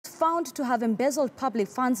found to have embezzled public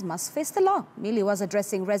funds must face the law. Millie was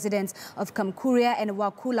addressing residents of Kamkuria and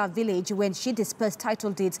Wakula village when she dispersed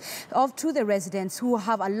title deeds to the residents who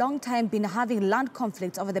have a long time been having land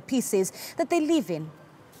conflicts over the pieces that they live in.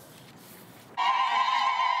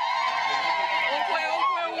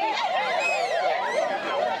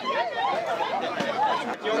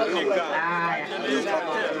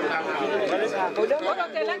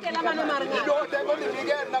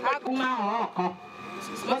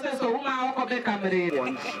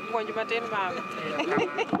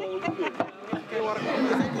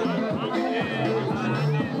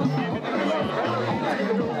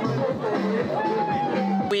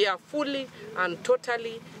 We are fully and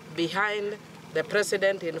totally behind the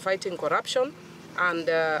president in fighting corruption, and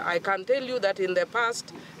I can tell you that in the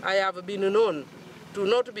past I have been known to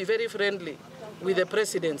not be very friendly with the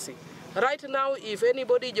presidency. Right now, if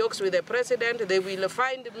anybody jokes with the president, they will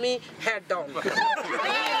find me head down.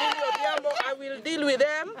 I will deal with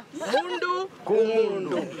them, mundu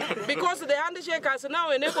kumundu. Because the handshake has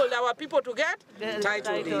now enabled our people to get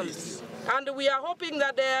title deeds. And we are hoping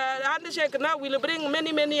that the handshake now will bring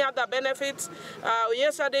many other benefits.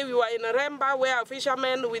 Yesterday we were in Remba where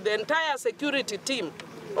fishermen with the entire security team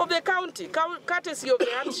of the county, courtesy of the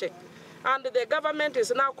handshake. And the government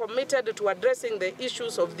is now committed to addressing the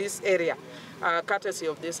issues of this area, courtesy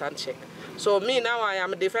of this handshake. So me now, I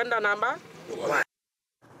am defender number 1.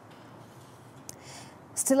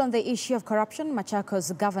 Still on the issue of corruption,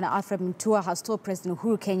 Machakos Governor Alfred Mutua has told President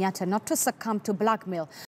Uhuru Kenyatta not to succumb to blackmail